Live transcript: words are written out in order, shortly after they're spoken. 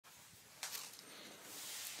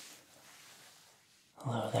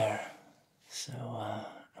Hello there. So,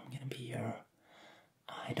 I'm gonna be your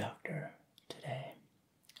eye doctor today,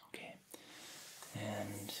 okay?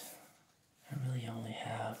 And I really only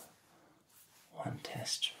have one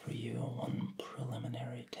test for you, one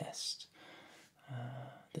preliminary test.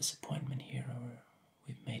 This appointment here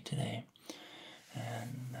we've made today,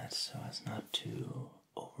 and that's so as not to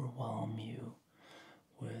overwhelm you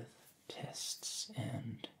with tests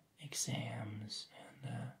and exams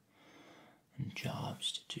and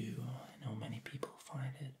jobs to do. I know many people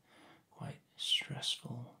find it quite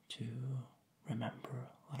stressful to remember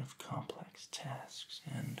a lot of complex tasks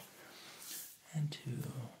and to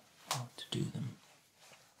do them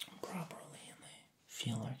properly, and they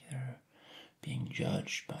feel like they're being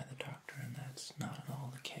judged by the doctor, and that's not at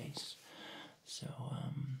all the case.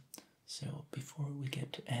 So before we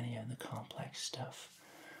get to any of the complex stuff,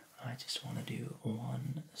 I just want to do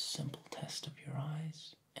one simple test of your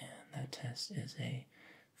eyes, and that test is a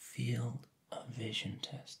field of vision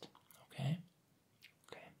test, okay?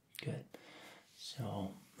 Okay, good.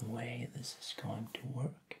 So the way this is going to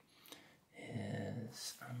work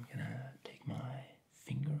is I'm gonna take my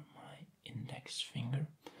finger, my index finger,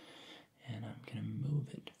 and I'm gonna move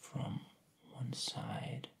it from one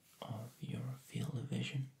side of your field of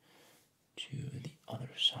vision to the other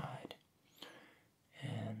side.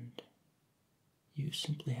 And you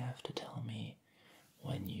simply have to tell me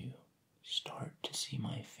when you start to see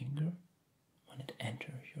my finger, when it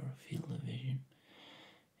enters your field of vision,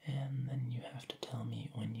 and then you have to tell me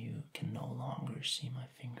when you can no longer see my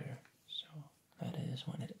finger. So that is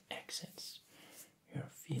when it exits your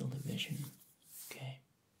field of vision. Okay?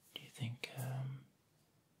 Do you think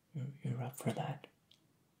you're up for that?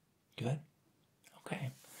 Good?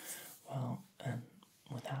 Okay. Well, and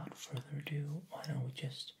without further ado, why don't we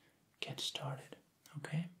just get started?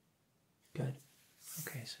 Okay? Good.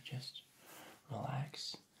 Okay, so just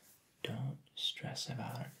relax. Don't stress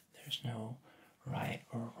about it. There's no right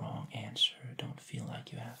or wrong answer. Don't feel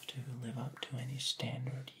like you have to live up to any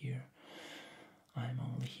standard here. I'm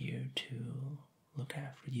only here to look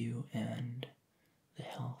after you and the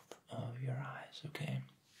health of your eyes, okay?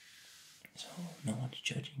 So no one's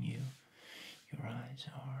judging you. Your eyes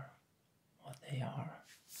are what they are.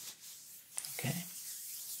 Okay?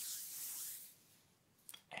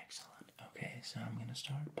 Excellent. Okay, so I'm going to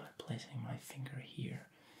start by placing my finger here.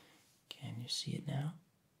 Can you see it now?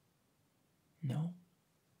 No?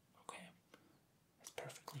 Okay. That's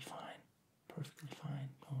perfectly fine. Perfectly fine.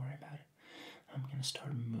 Don't worry about it. I'm going to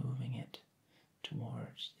start moving it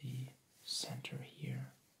towards the center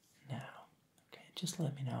here now. Okay, just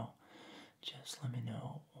let me know. Just let me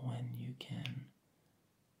know when you can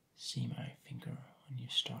see my finger, when you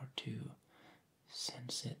start to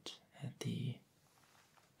sense it at the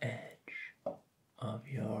edge of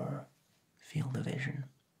your field of vision.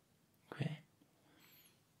 Okay?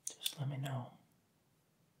 Just let me know.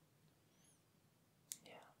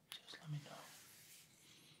 Yeah, just let me know.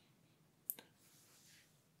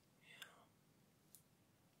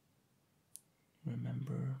 Yeah.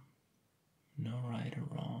 Remember, no right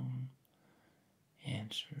or wrong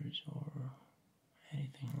answers or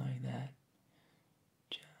anything like that.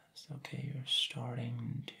 Just, okay, you're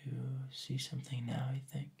starting to see something now, you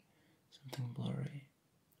think? Something blurry.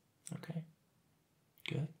 Okay?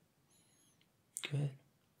 Good? Good.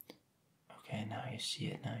 Okay, now you see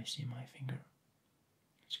it. Now you see my finger.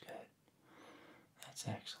 That's good. That's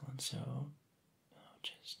excellent. So,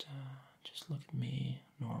 just look at me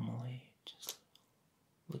normally. Just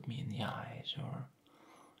look me in the eyes, or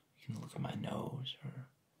you can look at my nose, or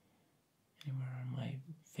anywhere on my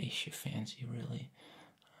face you fancy, really.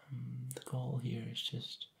 The goal here is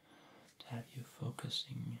just to have you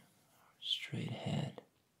focusing straight ahead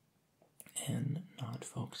and not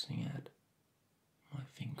focusing at my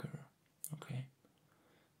finger, okay?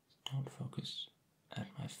 Don't focus at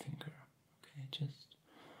my finger, okay?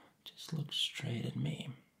 Just look straight at me,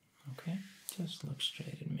 okay? Just look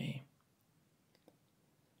straight at me.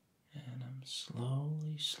 And I'm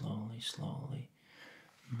slowly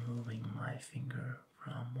moving my finger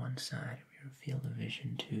from one side of your field of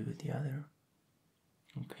vision to the other.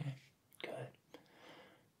 Okay, good.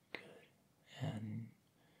 And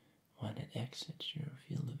when it exits your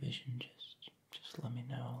field of vision, just let me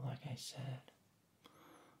know, like I said.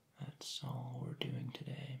 That's all we're doing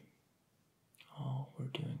today. All we're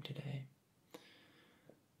doing today.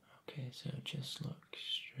 Okay, so just look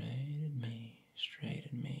straight at me, straight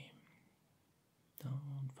at me.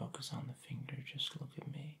 Don't focus on the finger, just look at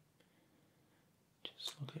me.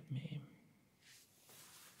 Just look at me.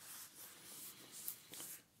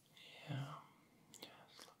 Yeah,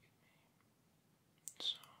 just look at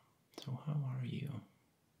me. So how are you?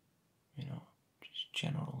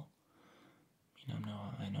 general.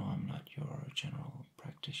 I know I'm not your general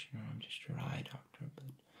practitioner, I'm just your eye doctor, but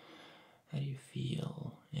how do you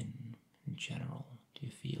feel in general? Do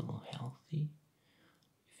you feel healthy? Do you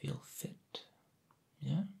feel fit?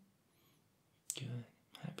 Yeah? Good.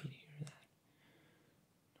 Happy to hear that.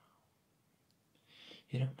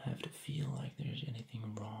 You don't have to feel like there's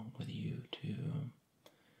anything wrong with you to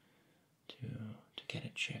get a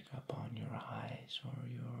checkup on your eyes or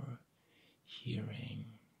your hearing,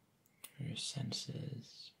 or your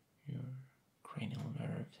senses, your cranial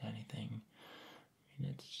nerves, anything. I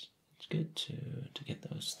mean, it's good to get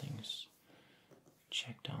those things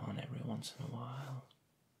checked on every once in a while.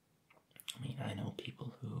 I mean, I know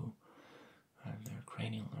people who have their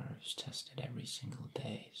cranial nerves tested every single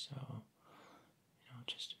day, so,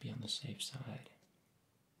 just to be on the safe side.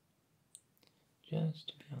 Just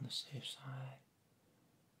to be on the safe side.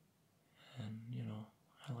 And,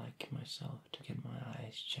 I like myself to get my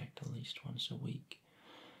eyes checked at least once a week.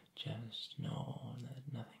 Just know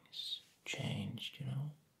that nothing's changed,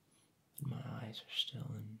 that my eyes are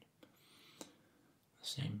still in the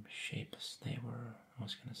same shape as they were. I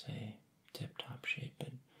was going to say tip-top shape,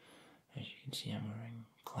 but as you can see, I'm wearing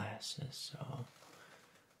glasses, so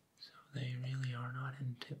they really are not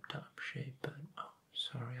in tip-top shape. But, oh,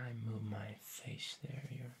 sorry, I moved my face there.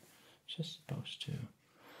 You're just supposed to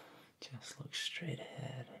just look straight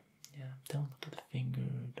ahead. Yeah, don't look at the finger,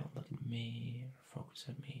 don't look at me, or focus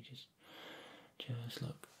at me, just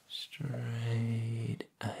look straight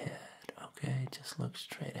ahead, okay? Just look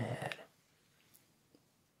straight ahead.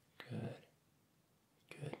 Good.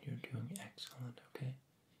 Good, you're doing excellent, okay?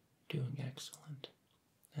 Doing excellent.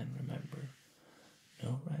 And remember,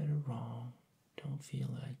 no right or wrong. Don't feel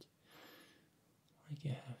like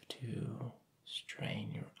you have to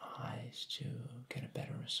strain your eyes to get a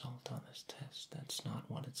better result on this test. That's not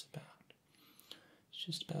what it's about. It's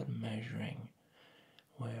just about measuring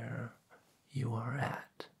where you are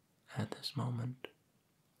at this moment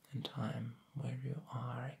in time, where your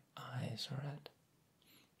eyes are at.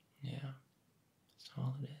 Yeah, that's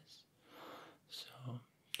all it is. So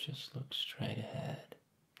just look straight ahead.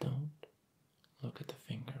 Don't look at the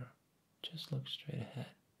finger. Just look straight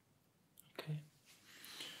ahead. Okay?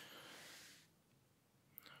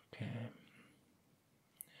 Okay.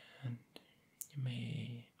 And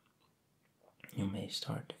you may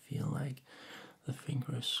start to feel like the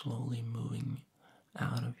finger is slowly moving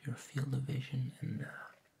out of your field of vision, and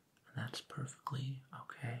that's perfectly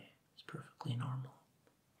okay. It's perfectly normal.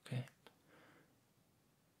 Okay?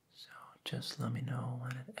 So just let me know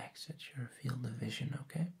when it exits your field of vision,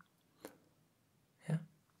 okay? Yeah?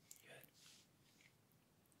 Good.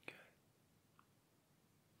 Good.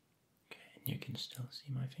 Okay, and you can still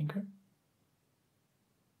see my finger?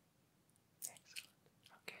 Excellent.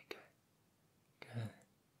 Okay, good. Good.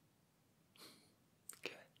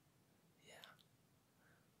 Good. Yeah.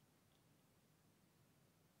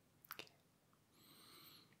 Okay.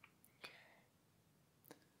 Okay.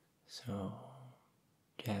 So,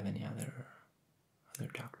 do you have any other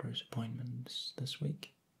doctor's appointments this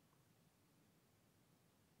week?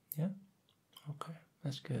 Yeah? Okay,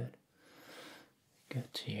 that's good.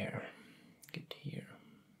 Good to hear. Good to hear.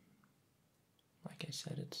 Like I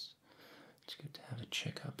said, it's good to have a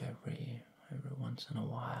checkup every once in a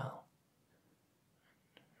while.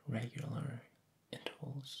 Regular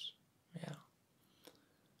intervals. Yeah.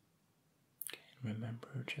 Okay, and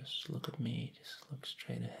remember, just look at me, just look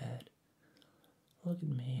straight ahead. Look at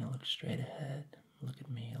me, look straight ahead. Look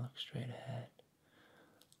at me, look straight ahead.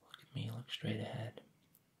 Look at me, look straight ahead.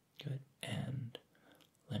 Good. And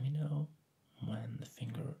let me know when the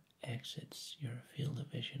finger exits your field of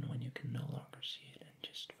vision, when you can no longer see it, and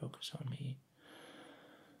just focus on me.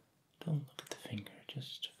 Don't look at the finger,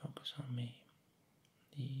 just focus on me.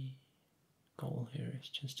 The goal here is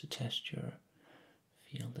just to test your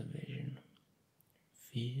field of vision.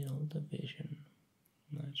 Field of vision.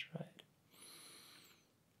 That's right.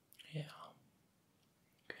 Yeah.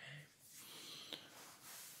 Okay.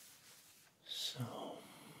 So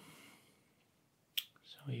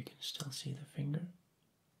you can still see the finger?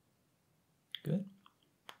 Good?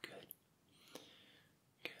 Good.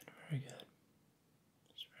 Good, very good.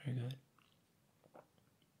 That's very good.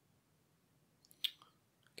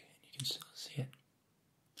 Okay, and you can still see it?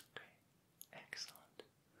 Okay, excellent.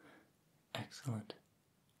 Excellent.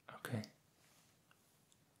 Okay.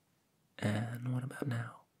 And what about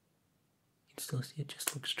now? You can still see it,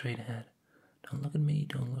 just look straight ahead. Don't look at me,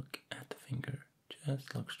 don't look at the finger.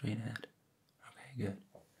 Just look straight ahead. Okay, good.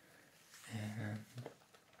 And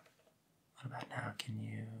what about now? Can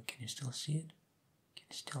you still see it? Can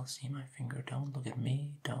you still see my finger? Don't look at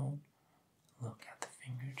me, don't look at the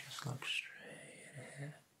finger. Just look straight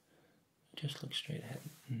ahead. Just look straight ahead.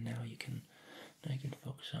 Now you can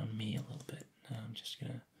focus on me a little bit. I'm just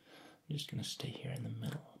gonna stay here in the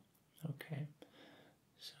middle. Okay.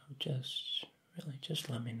 So just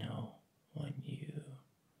let me know when you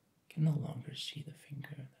can no longer see the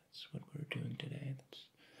finger. That's what we're doing today. That's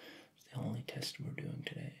the only test we're doing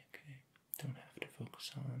today. Okay. Don't have to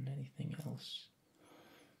focus on anything else.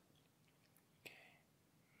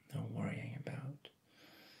 Okay. No worrying about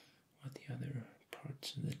what the other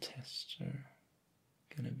parts of the tests are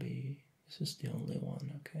gonna be. This is the only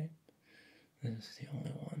one, okay? This is the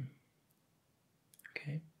only one.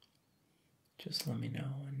 Okay? Just let me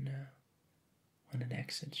know when it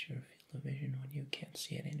exits your field of vision, when you can't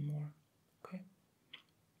see it anymore. Okay?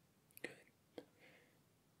 Good.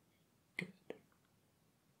 Good.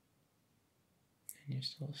 And you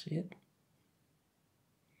still see it?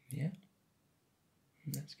 Yeah?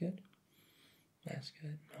 That's good. That's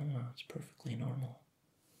good. No, it's perfectly normal.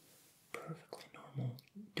 Perfectly normal.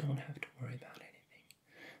 You don't have to worry about anything.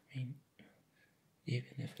 I mean,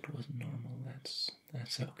 even if it wasn't normal, that's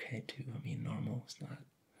okay too. I mean, normal is not.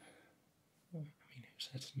 I mean, who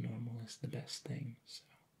says normal is the best thing? So,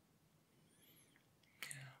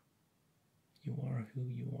 yeah, you are who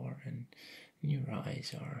you are, and your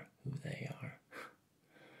eyes are who they are.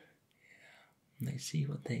 Yeah, and they see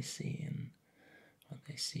what they see, and what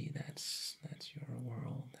they see, that's your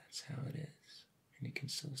world. That's how it is. And you can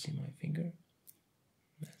still see my finger.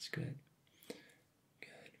 That's good.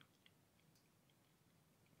 Good.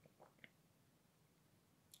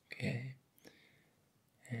 Okay.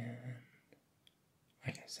 And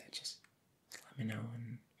like I said, just let me know,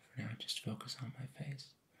 and for now, just focus on my face.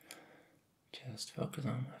 Just focus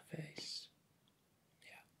on my face.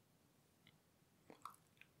 Yeah.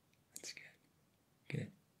 That's good.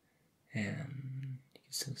 Good. And you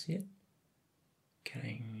can still see it?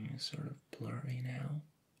 Getting sort of blurry now.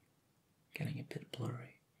 Getting a bit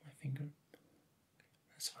blurry, my finger.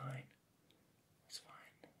 That's fine. That's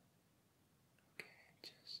fine. Okay,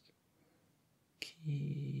 just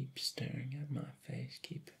keep staring at my face.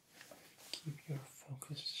 Keep your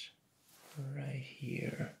focus right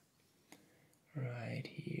here. Right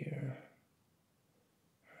here.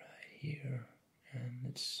 Right here.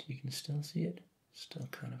 And you can still see it. Still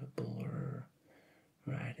kind of a blur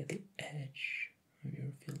right at the edge of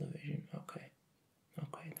your field of vision. Okay.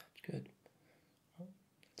 Okay, that's good. Oh,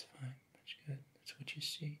 that's fine. That's good. That's what you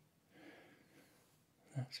see.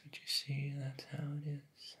 That's what you see. That's how it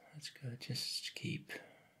is. That's good. Just keep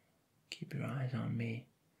your eyes on me.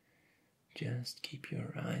 Just keep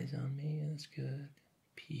your eyes on me. That's good.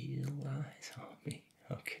 Peel eyes on me.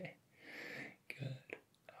 Okay. Good.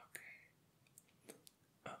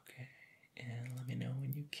 Okay. And let me know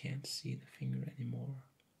when you can't see the finger anymore.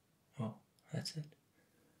 Oh, that's it.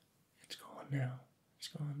 It's gone now. It's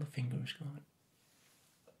gone. The finger's gone.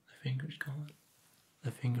 The finger's gone.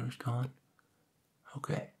 The finger's gone.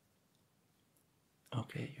 Okay.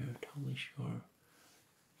 Okay, you're totally sure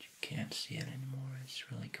you can't see it anymore.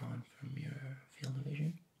 It's really gone from your field of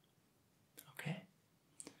vision. Okay.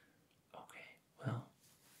 Okay. Well,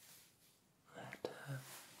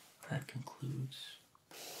 that concludes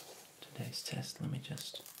today's test. Let me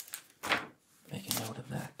just make a note of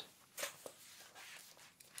that.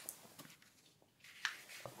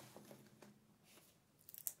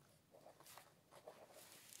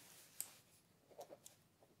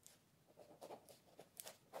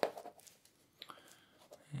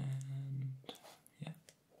 And yeah.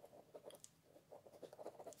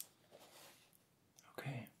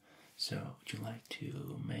 Okay. So would you like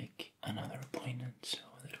to make another appointment so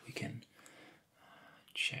that we can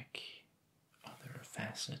check other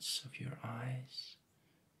facets of your eyes?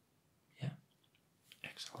 Yeah?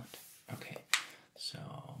 Excellent. Okay. So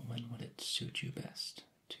when would it suit you best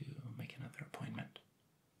to make another appointment?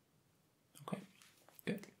 Okay.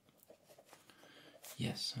 Good.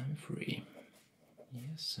 Yes, I'm free.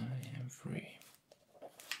 Yes, I am free.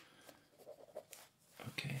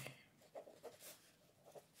 Okay.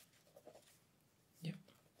 Yep.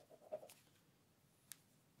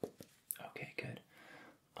 Okay, good.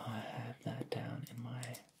 I have that down in my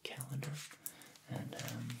calendar, and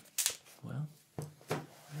well,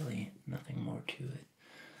 really nothing more to it.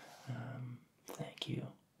 Thank you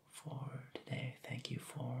for today. Thank you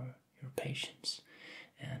for your patience,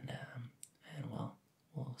 and well,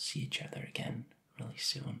 we'll see each other again really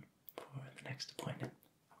soon for the next appointment.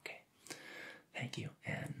 Okay. Thank you,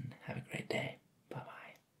 and have a great day.